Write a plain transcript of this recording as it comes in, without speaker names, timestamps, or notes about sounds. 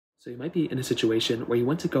So you might be in a situation where you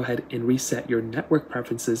want to go ahead and reset your network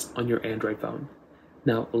preferences on your Android phone.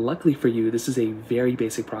 Now, luckily for you, this is a very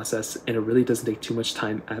basic process and it really doesn't take too much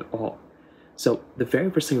time at all. So the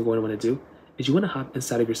very first thing you're going to want to do is you want to hop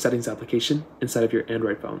inside of your settings application inside of your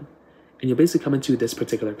Android phone. And you'll basically come into this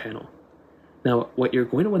particular panel. Now, what you're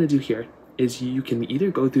going to want to do here is you can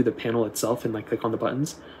either go through the panel itself and click on the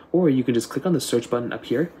buttons, or you can just click on the search button up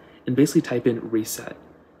here and basically type in reset.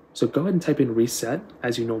 So go ahead and type in reset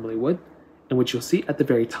as you normally would. And what you'll see at the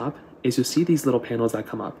very top is you'll see these little panels that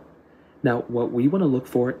come up. Now, what we want to look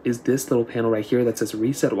for is this little panel right here that says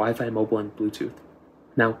reset Wi-Fi, mobile, and Bluetooth.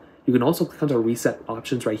 Now, you can also click on the reset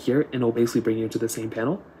options right here and it'll basically bring you to the same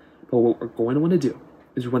panel. But what we're going to want to do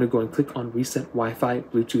is we want to go and click on reset Wi-Fi,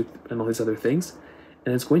 Bluetooth, and all these other things.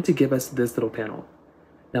 And it's going to give us this little panel.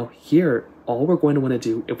 Now here, all we're going to want to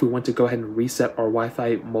do if we want to go ahead and reset our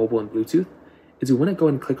Wi-Fi, mobile, and Bluetooth is we want to go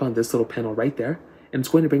and click on this little panel right there, and it's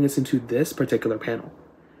going to bring us into this particular panel.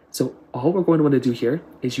 So all we're going to want to do here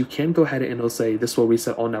is you can go ahead and it'll say this will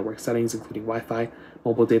reset all network settings, including Wi-Fi,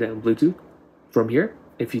 mobile data, and Bluetooth. From here,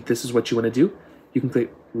 if this is what you want to do, you can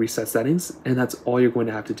click reset settings, and that's all you're going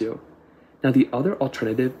to have to do. Now the other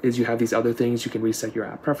alternative is you have these other things. You can reset your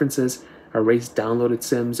app preferences, erase downloaded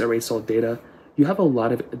SIMs, erase all data. You have a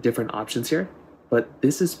lot of different options here, but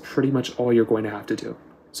this is pretty much all you're going to have to do.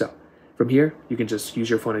 So from here, you can just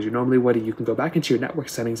use your phone as you normally would, and you can go back into your network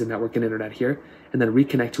settings and network and internet here, and then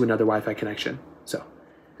reconnect to another Wi-Fi connection. So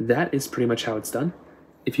that is pretty much how it's done.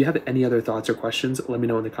 If you have any other thoughts or questions, let me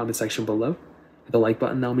know in the comment section below. Hit the like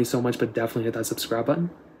button, that'll mean so much, but definitely hit that subscribe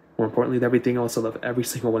button. More importantly than everything else, I love every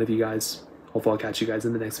single one of you guys. Hopefully I'll catch you guys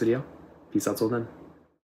in the next video. Peace out till then.